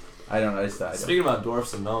 I don't know. I don't. Speaking about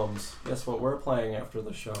dwarfs and gnomes, guess what we're playing after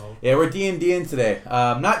the show? Yeah, we're D&Ding today.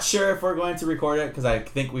 I'm not sure if we're going to record it because I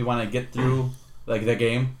think we want to get through like the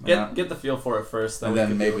game. Get the feel for it first, then And we then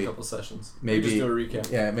can maybe- do a couple sessions. maybe- we just do a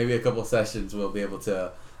recap. Yeah, maybe a couple sessions we'll be able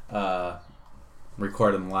to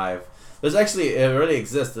record them live. There's actually, it already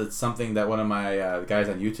exists. It's something that one of my guys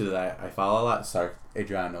on YouTube that I follow a lot, sorry,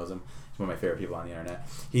 Adrian knows him. He's one of my favorite people on the internet.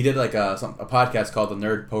 He did like a podcast called the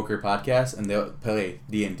Nerd Poker Podcast, and they play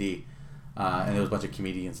D&D. And there was a bunch of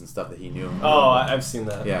comedians and stuff that he knew. Oh, I've seen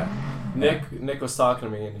that. Yeah. Nick was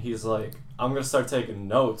talking to me, and he's like, "I'm gonna start taking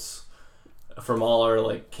notes from all our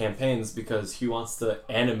like campaigns because he wants to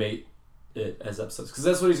animate it as episodes because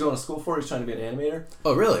that's what he's going to school for. He's trying to be an animator."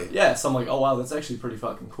 Oh, really? Yeah, so I'm like, "Oh wow, that's actually pretty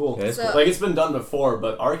fucking cool." Yeah, it's So- Like it's been done before,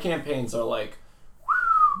 but our campaigns are like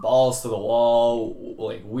balls to the wall,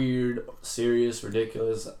 like weird, serious,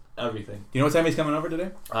 ridiculous, everything. You know what time he's coming over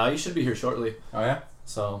today? You should be here shortly. Oh, yeah?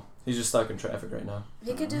 So he's just stuck in traffic right now.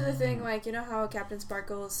 He could do the thing like, you know how Captain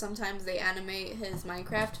Sparkles, sometimes they animate his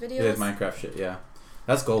Minecraft videos? It is Minecraft shit, yeah.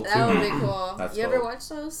 That's gold, too. That would be cool. That's You ever cool. watch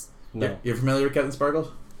those? No. You're familiar with Captain Sparkles?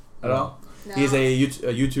 At No. all? No. He's a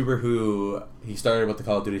YouTuber who he started with the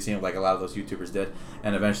Call of Duty scene like a lot of those YouTubers did,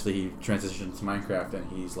 and eventually he transitioned to Minecraft,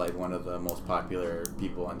 and he's like one of the most popular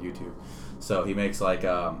people on YouTube. So he makes like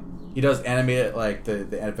he does animated like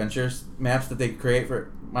the adventures maps that they create for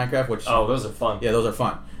Minecraft, which Oh, those are fun. yeah, those are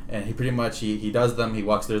fun. And he pretty much he does them, he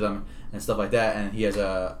walks through them and stuff like that, and he has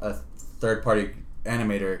a third party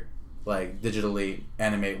animator like digitally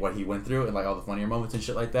animate what he went through and like all the funnier moments and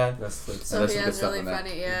shit like that. That's the So That's he some good has stuff really in that.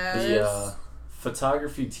 funny, yeah. The there's-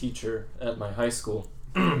 photography teacher at my high school,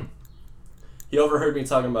 he overheard me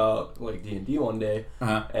talking about like D&D one day,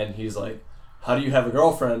 Uh-huh. and he's like, "How do you have a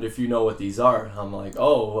girlfriend if you know what these are?" And I'm like,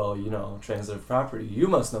 "Oh, well, you know, transitive property. You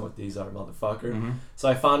must know what these are, motherfucker." Mhm. So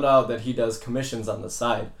I found out that he does commissions on the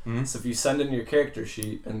side. Mhm. So if you send in your character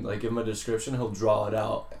sheet and like give him a description, he'll draw it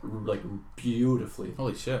out like beautifully,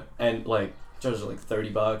 Holy shit. and like charges like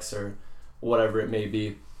 $30 or whatever it may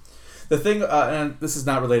be. The thing, and this is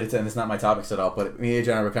not related to, and it's not my topics at all, but me and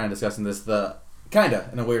John and I were kind of discussing this,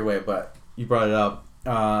 in a weird way, but you brought it up,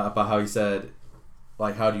 about how he said,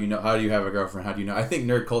 like, how do you have a girlfriend, how do you know? I think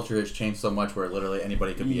nerd culture has changed so much where literally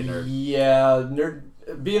anybody could be a nerd. Yeah,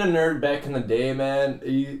 being a nerd back in the day, man,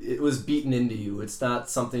 it was beaten into you. It's not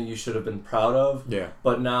something you should have been proud of. Yeah.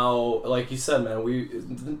 But now, like you said, man,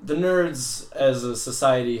 the nerds as a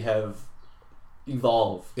society have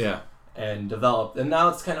evolved Yeah. and developed, and now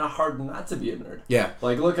it's kind of hard not to be a nerd. Yeah.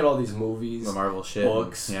 Like, look at all these movies, The Marvel shit.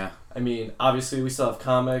 books. Yeah. I mean, obviously, we still have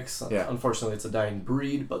comics. Yeah. Unfortunately, it's a dying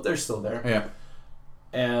breed, but they're still there. Yeah.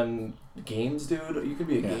 And games, dude, you could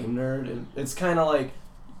be a Yeah. game nerd, and it's kind of like,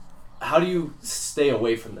 how do you stay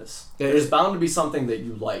away from this? Yeah, There's bound to be something that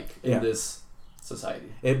you like in Yeah. this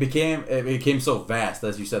society. It became so vast,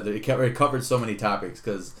 as you said, that it covered so many topics,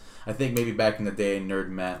 because I think maybe back in the day, nerd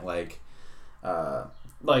meant, like,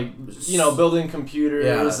 like, you know, building computers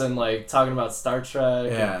Yeah. and like talking about Star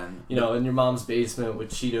Trek. Yeah. And, you know, in your mom's basement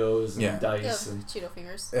with Cheetos and Yeah. dice. Yeah, And, Cheeto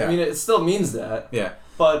fingers. Yeah. I mean, it still means that. Yeah.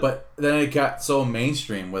 But But then it got so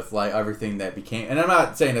mainstream with like everything that became, and I'm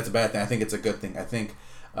not saying that's a bad thing. I think it's a good thing. I think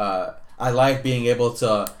I like being able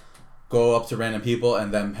to go up to random people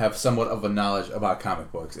and then have somewhat of a knowledge about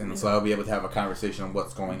comic books, and so I'll be able to have a conversation on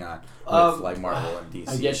what's going on with like Marvel and DC.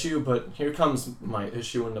 I get you, but here comes my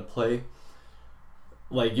issue into play.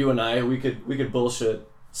 Like you and I, we could bullshit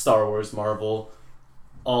Star Wars, Marvel,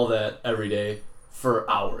 all that every day for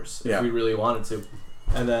hours if we really wanted to.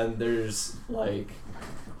 And then there's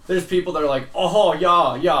people that are like, oh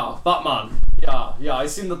yeah, Batman, yeah, I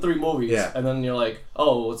seen the 3 movies. Yeah. And then you're like,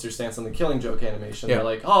 oh, what's your stance on the Killing Joke animation? Yeah. They're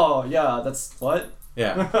like, oh yeah, that's what?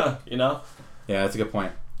 Yeah. You know? Yeah, that's a good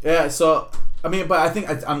point. Yeah, so I mean, but I think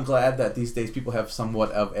I'm glad that these days people have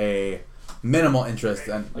somewhat of a minimal interest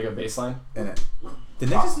Like a baseline. in it. Did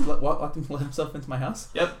Nick just let himself into my house?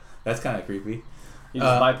 Yep. That's kind of creepy. You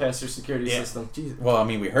just bypass your security system. Jeez. Well, I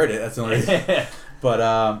mean, we heard it. That's the only reason.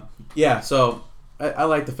 But yeah, so I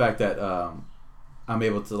like the fact that I'm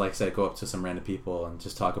able to, like I said, go up to some random people and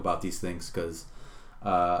just talk about these things because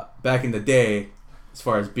back in the day, as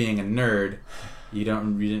far as being a nerd, you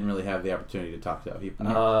didn't really have the opportunity to talk to people,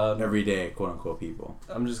 everyday quote unquote people.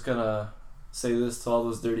 I'm just gonna say this to all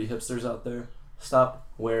those dirty hipsters out there: stop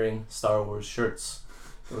wearing Star Wars shirts.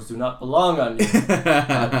 Those do not belong on you.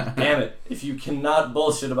 God damn it! If you cannot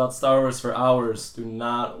bullshit about Star Wars for hours, do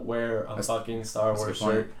not wear a fucking Star Wars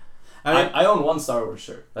shirt. I own one Star Wars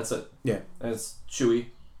shirt. That's it. Yeah. And it's chewy.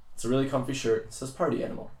 It's a really comfy shirt. It says Party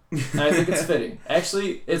Animal. And I think it's fitting.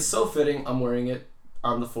 Actually, it's so fitting. I'm wearing it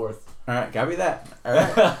on the 4th. All right, gotta be that. All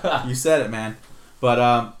right, you said it, man.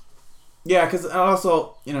 But yeah, because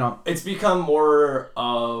also, you know, it's become more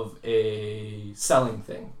of a selling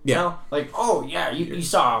thing. Yeah. You know? Like, oh yeah, you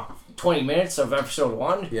saw 20 minutes of episode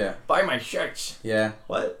 1? Yeah. Buy my shirts. Yeah.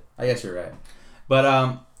 What? I guess you're right. But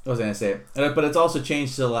what was I gonna say? But it's also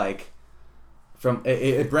changed to like, from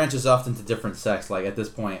it branches off into different sects. Like at this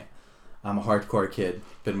point, I'm a hardcore kid.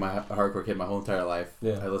 Been a hardcore kid my whole entire life.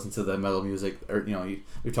 Yeah. I listen to the metal music, or you know,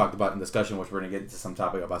 we talked about in discussion, which we're gonna get into some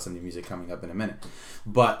topic about some new music coming up in a minute.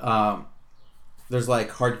 But there's like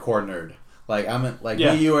hardcore nerd. Like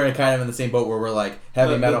me, you are kind of in the same boat where we're like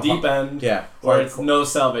heavy metal, the deep end. Yeah, where it's no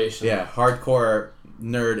salvation. Yeah, hardcore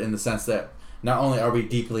nerd in the sense that not only are we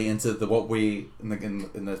deeply into what we in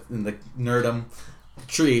the nerdum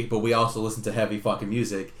tree, but we also listen to heavy fucking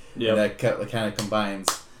music. Yeah, that kind of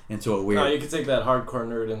combines into a weird. No, you could take that hardcore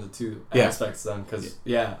nerd into 2 aspects then, because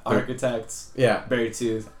Architects, Buried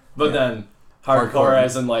Tooth, but then hardcore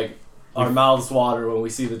as in like our mouths water when we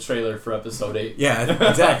see the trailer for episode 8. Yeah,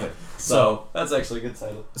 exactly. So that's actually a good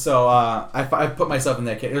title. So I put myself in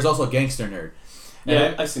that case. There's also gangster nerd.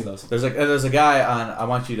 Yeah, I've seen those. There's a guy on. I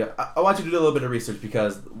want you to do a little bit of research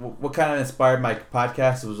because what kind of inspired my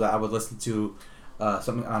podcast was I would listen to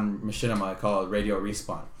something on Machinima called Radio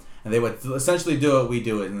Respawn, and they would essentially do what we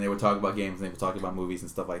do it, and they would talk about games and they would talk about movies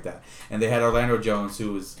and stuff like that. And they had Orlando Jones,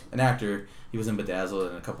 who was an actor. He was in Bedazzled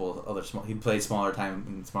and a couple of other he played smaller time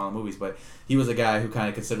in smaller movies, but he was a guy who kind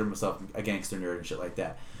of considered himself a gangster nerd and shit like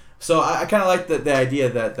that. So I kind of like the idea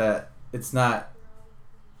that it's not.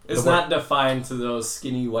 It's not defined to those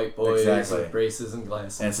skinny white boys exactly. with braces and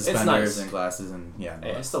glasses. And suspenders and glasses and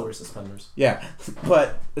Hey, I still wear suspenders. Yeah,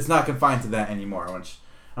 but it's not confined to that anymore, which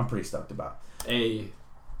I'm pretty stoked about. A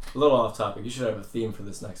little off topic. You should have a theme for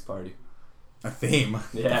this next party. A theme?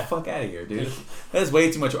 Yeah. Get the fuck out of here, dude. That is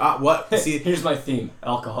way too much. What? See, here's my theme: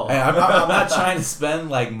 alcohol. Hey, I'm not trying to spend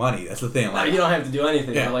like money. That's the thing. Like, you don't have to do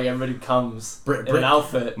anything. Yeah. But, like everybody comes in an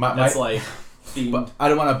outfit that's like themed. But I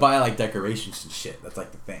don't want to buy like decorations and shit. That's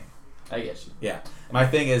like the thing. I get you. Yeah. My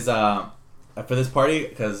thing is for this party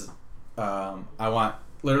because I want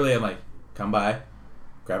literally I'm like come by,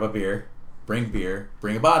 grab a beer, bring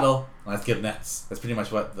a bottle. Let's get nuts. That's pretty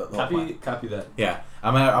much what the whole plan. Copy that. Yeah,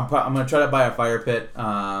 I'm gonna try to buy a fire pit,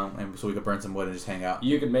 and so we could burn some wood and just hang out.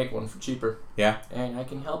 You can make one for cheaper. Yeah. And I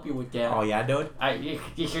can help you with that. Oh yeah, dude.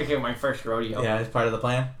 This is my first rodeo. Yeah, it's part of the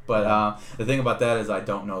plan. But the thing about that is I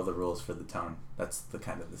don't know the rules for the town. That's the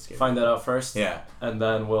kind of the scary. Find that out first. Yeah. And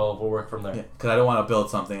then we'll work from there. Yeah, because I don't want to build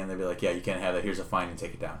something and they'll be like, yeah, you can't have that. Here's a fine and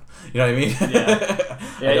take it down. You know what I mean? Yeah.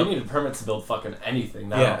 Yeah, you need a permit to build fucking anything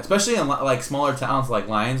now. Yeah, especially in like smaller towns like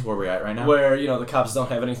Lyons, where we're at right now. Where the cops don't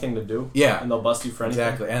have anything to do. Yeah. And they'll bust you for anything.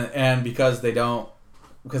 Exactly, and because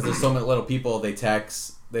there's so many little people, they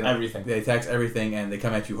tax everything. They tax everything, and they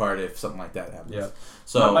come at you hard if something like that happens. Yeah.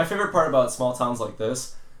 So my favorite part about small towns like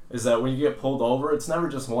this is that when you get pulled over, it's never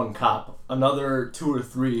just one cop. Another 2 or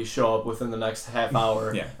 3 show up within the next half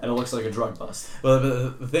hour, Yeah. and it looks like a drug bust. Well,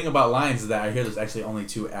 the thing about Lions is that I hear there's actually only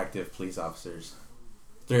 2 active police officers.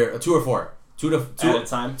 2 or 4. 2 At a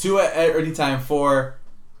time? 2 at any time, 4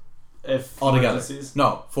 If altogether. emergencies?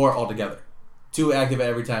 No, 4 altogether. 2 active at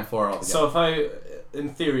every time, 4 altogether. So in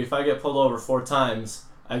theory, if I get pulled over 4 times,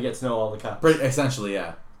 I get to know all the cops. Essentially,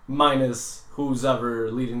 yeah. Minus who's ever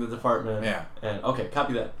leading the department. Yeah. And okay,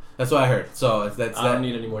 copy that. That's what I heard. So that's I don't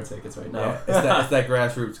need any more tickets right now. Yeah, it's that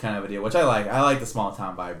grassroots kind of a deal, which I like. I like the small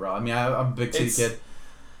town vibe, bro. I mean, I'm a big city kid.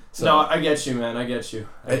 So No, I get you, man. I get you.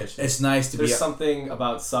 It's nice to There's be something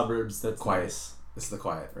about suburbs that's quiet. nice. It's the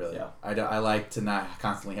quiet, really. Yeah. I like to not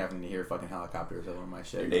constantly having to hear fucking helicopters over my Your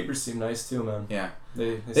shit. neighbors seem nice too, man. Yeah.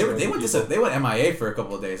 They went MIA for a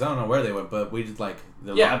couple of days. I don't know where they went, but we did like.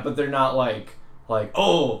 But they're not like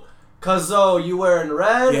oh, cuzzo, you wearing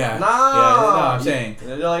red? Yeah. No. Yeah, no, I'm saying.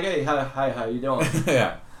 They're like, hey, hi, how you doing?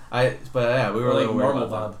 Yeah. We were like a little worried normal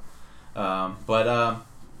about Bob. that.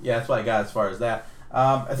 Yeah, that's what I got as far as that.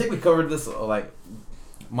 I think we covered this like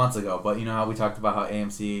months ago, but you know how we talked about how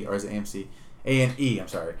AMC, or is it AMC? A&E, I'm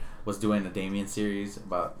sorry, was doing the Damien series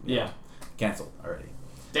about canceled already.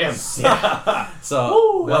 Damn. Yeah. So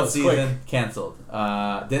Woo, that one was season canceled.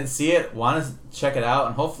 Didn't see it. Want to check it out,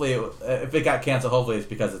 and hopefully, if it got canceled, hopefully it's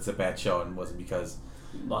because it's a bad show and wasn't because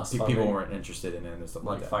people weren't interested in it and stuff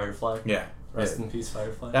like that. Firefly. Yeah. Rest in peace,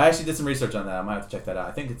 Firefly. I actually did some research on that. I might have to check that out.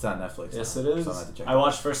 I think it's on Netflix. Yes, now, it is. So I have to check I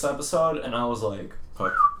watched first episode and I was like,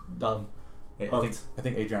 Hooked. done. Yeah, I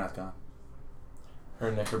think Adriana's gone. Her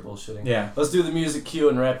and Nick are bullshitting. Yeah. Let's do the music cue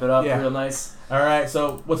and wrap it up real nice. All right,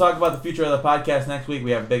 so we'll talk about the future of the podcast next week. We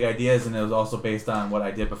have big ideas, and it was also based on what I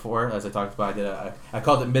did before. As I talked about, I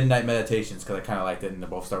called it Midnight Meditations because I kind of liked it, and they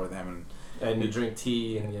both start with M. And you drink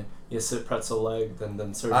tea and you sit pretzel leg, then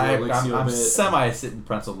Sergio licks you a I'm bit. semi-sitting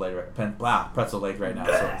pretzel leg right now,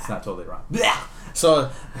 so it's not totally wrong. So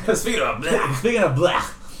Speaking speaking of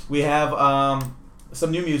we have some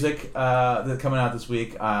new music that's coming out this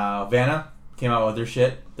week. Vanna came out with their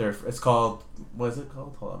shit. It's called, what is it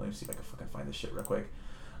called? Hold on, let me see if I can fucking find this shit real quick.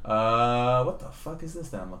 What the fuck is this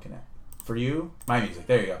that I'm looking at? For You? My Music.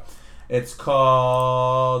 There you go. It's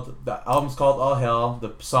called, the album's called All Hell.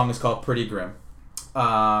 The song is called Pretty Grim.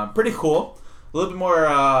 Pretty cool. A little bit more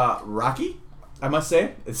rocky, I must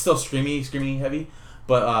say. It's still screamy heavy,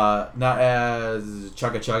 but not as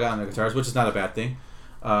chugga on the guitars, which is not a bad thing.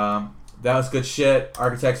 That was good shit.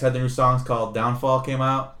 Architects had their new songs called Downfall came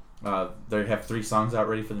out. They have 3 songs out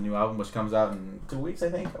ready for the new album, which comes out in 2 weeks, I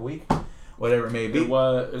think, a week, whatever it may be.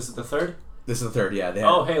 Is it the 3rd? This is the 3rd, yeah.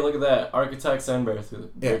 Oh, hey, look at that. Architects and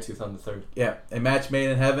Beartooth on the 3rd. Yeah, and Match Made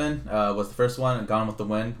in Heaven was the first one, and Gone with the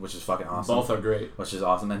Wind, which is fucking awesome. Both are great. Which is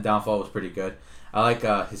awesome, and Downfall was pretty good. I like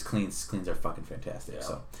his cleans. Cleans are fucking fantastic. Yeah.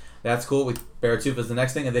 So that's cool. Beartooth is the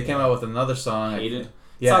next thing, and they came out with another song. Hated.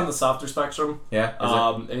 Yeah. It's on the softer spectrum. Yeah.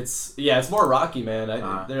 It's more rocky, man.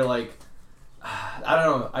 They're like, I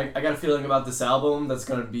don't know. I got a feeling about this album that's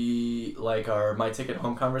gonna be like our My Ticket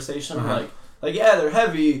Home conversation. Uh-huh. Like yeah, they're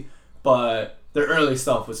heavy, but their early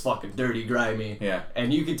stuff was fucking dirty, grimy. Yeah.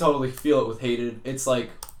 And you could totally feel it with Hated. It's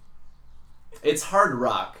like, it's hard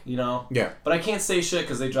rock, you know. Yeah. But I can't say shit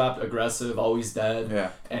because they dropped Aggressive, Always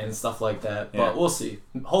Dead, and stuff like that. Yeah. But we'll see.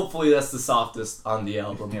 Hopefully that's the softest on the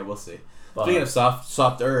album. Yeah, we'll see. But, speaking of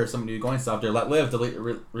softer, somebody going softer, Let Live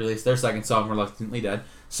released their second song, Reluctantly Dead.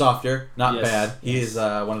 Softer, not bad. He is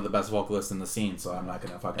one of the best vocalists in the scene, so I'm not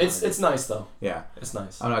gonna fucking. It's nice though. Yeah, it's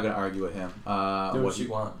nice. I'm not gonna argue with him. Do what you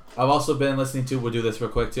want. I've also been listening to. We'll do this real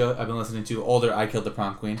quick too. I've been listening to older I Killed the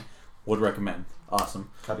Prom Queen. Would recommend. Awesome.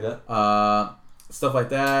 Copy that. Stuff like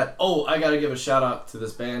that. Oh, I gotta give a shout out to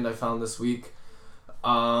this band I found this week.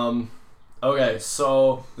 Okay,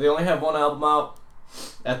 so they only have one album out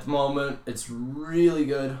at the moment. It's really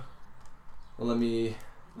good.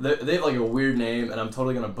 They have like a weird name, and I'm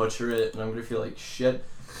totally gonna butcher it, and I'm gonna feel like shit.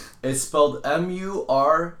 It's spelled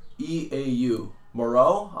Mureau.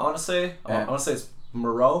 Moreau, I want to say. I want to say it's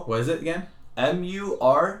Moreau. What is it again?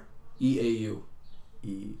 Mureau. Eau.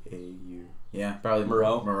 Yeah, probably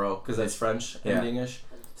Moreau, because that's French and English.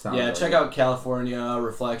 Sounds check out California,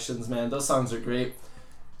 Reflections, man. Those songs are great.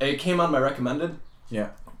 It came on my recommended.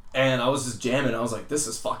 Yeah. And I was just jamming. I was like, this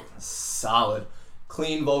is fucking solid.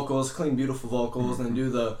 Clean vocals, clean, beautiful vocals, and then do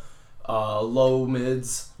the low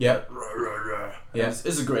mids. Yep. Yeah.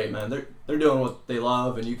 It's great, man. They're doing what they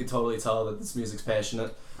love, and you can totally tell that this music's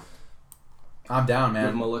passionate. I'm down, man.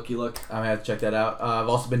 Give them a looky look. I'm gonna have to check that out. I've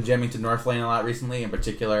also been jamming to Northlane a lot recently, in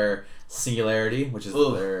particular Singularity, which is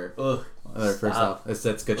their first album.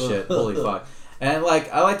 That's good shit. Holy fuck. And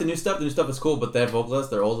like I like the new stuff. The new stuff is cool, but that vocalist,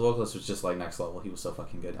 their old vocalist, was just like next level. He was so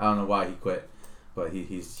fucking good. I don't know why he quit, but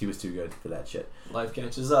he was too good for that shit. Life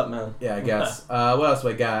catches up, man. Yeah, I guess. What else do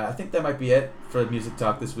I got? I think that might be it for music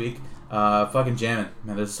talk this week. Fucking jamming,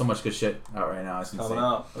 man. There's so much good shit out right now. It's Coming insane.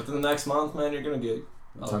 out within the next month, man. You're gonna get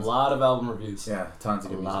a Tons- lot of album reviews. Yeah, tons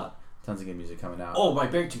of A good music. lot. Tons of good music coming out. Oh, my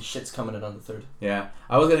Beartooth shit's coming in on the 3rd. Yeah,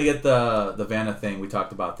 I was gonna get the Vanna thing. We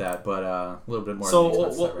talked about that, but a little bit more. So on the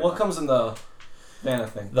expense side right what now. comes in the Vanna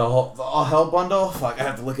thing? The all hell bundle? Fuck, I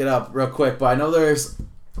have to look it up real quick. But I know there's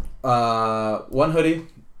 1 hoodie,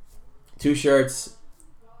 2 shirts,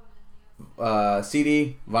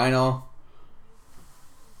 CD, vinyl,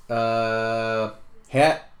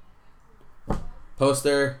 hat,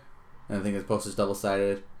 poster, and I think the poster's double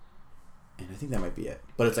sided. And I think that might be it.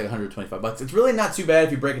 But it's like $125. It's really not too bad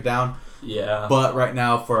if you break it down. Yeah. But right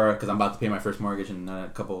now, because I'm about to pay my first mortgage in a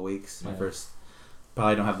couple of weeks,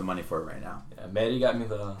 probably don't have the money for it right now. Yeah, Maddie got me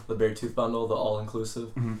the Beartooth bundle, the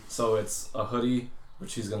all-inclusive. Mm-hmm. So it's a hoodie, which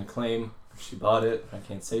she's going to claim. She bought it. I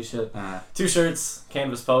can't say shit. 2 2 shirts,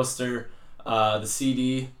 canvas poster, the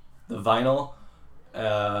CD, the vinyl.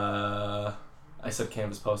 I said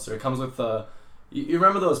canvas poster. It comes with you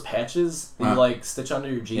remember those patches that you like stitch under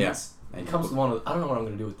your jeans? Yeah. It comes with one of. I don't know what I'm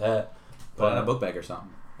gonna do with that. Put it in a book bag or something.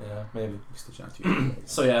 Yeah, maybe. You stitch it onto your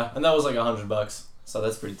So yeah, and that was like $100. So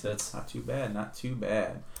that's pretty tits. Not too bad, not too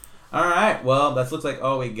bad. All right, well, that looks like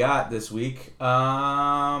all we got this week.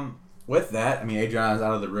 With that, I mean, Adriana's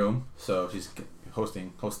out of the room, so she's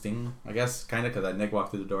hosting, I guess, kind of, because Nick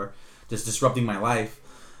walked through the door, just disrupting my life.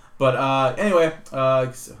 But anyway, I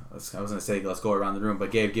was gonna say let's go around the room,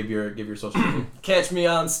 but Gabe, give your social media. Catch me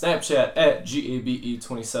on Snapchat at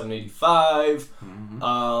GABE2785.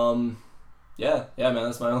 Mm-hmm. Yeah, man,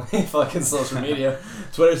 that's my only fucking social media.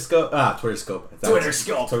 Twitterscope.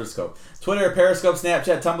 Twitter, Periscope,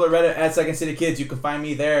 Snapchat, Tumblr, Reddit at Second City Kids. You can find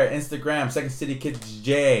me there. Instagram, Second City Kids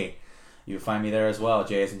J. You can find me there as well.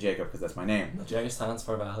 J as in Jacob, because that's my name. The J stands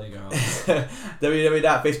for Valley Girl.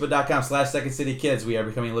 www.facebook.com/Second City Kids. We are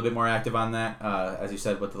becoming a little bit more active on that. As you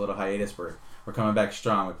said, with the little hiatus, we're coming back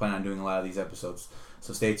strong. We plan on doing a lot of these episodes.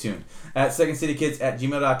 So stay tuned. At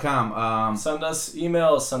secondcitykids@gmail.com. Send us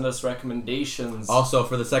emails, send us recommendations. Also,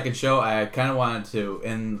 for the second show, I kind of wanted to,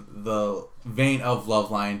 in the vein of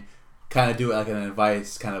Loveline, kind of do it like an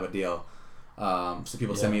advice kind of a deal. So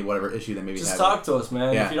people send me whatever issue they maybe have. Just talk to us,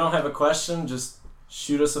 man. Yeah. If you don't have a question, just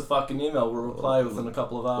shoot us a fucking email. We'll reply within a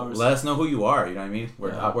couple of hours. Let us know who you are. You know what I mean?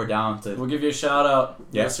 We're down to. We'll give you a shout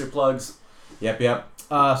out. Give us your plugs. Yep.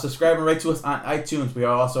 Subscribe and rate to us on iTunes. We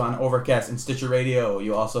are also on Overcast and Stitcher Radio.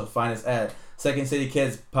 You'll also find us at Second City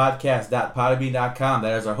Kids Podcast.podbean.com.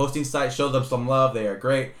 That is our hosting site. Show them some love. They are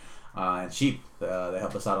great and cheap. They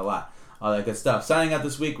help us out a lot. All that good stuff. Signing out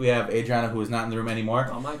this week, we have Adriana, who is not in the room anymore.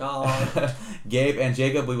 Oh my god. Gabe and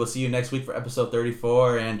Jacob, we will see you next week for episode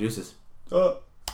 34, and deuces.